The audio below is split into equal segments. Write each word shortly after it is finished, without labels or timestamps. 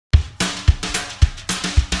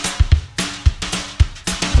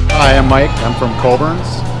I'm Mike. I'm from Coburn's.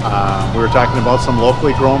 We were talking about some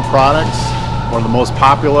locally grown products. One of the most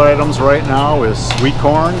popular items right now is sweet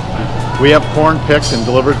corn. We have corn picked and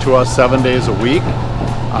delivered to us 7 days a week.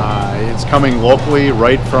 It's coming locally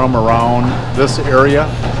right from around this area,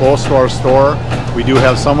 close to our store. We do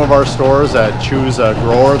have some of our stores that choose a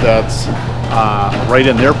grower that's right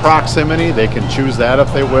in their proximity. They can choose that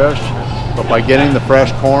if they wish. But by getting the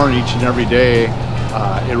fresh corn each and every day,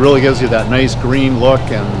 it really gives you that nice green look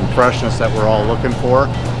and freshness that we're all looking for.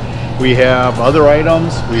 We have other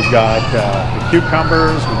items. We've got the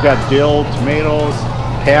cucumbers, we've got dill, tomatoes,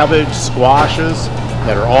 cabbage, squashes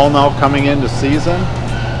that are all now coming into season.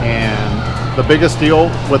 And the biggest deal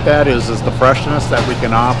with that is the freshness that we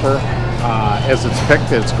can offer. As it's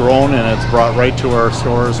picked, it's grown, and it's brought right to our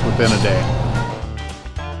stores within a day.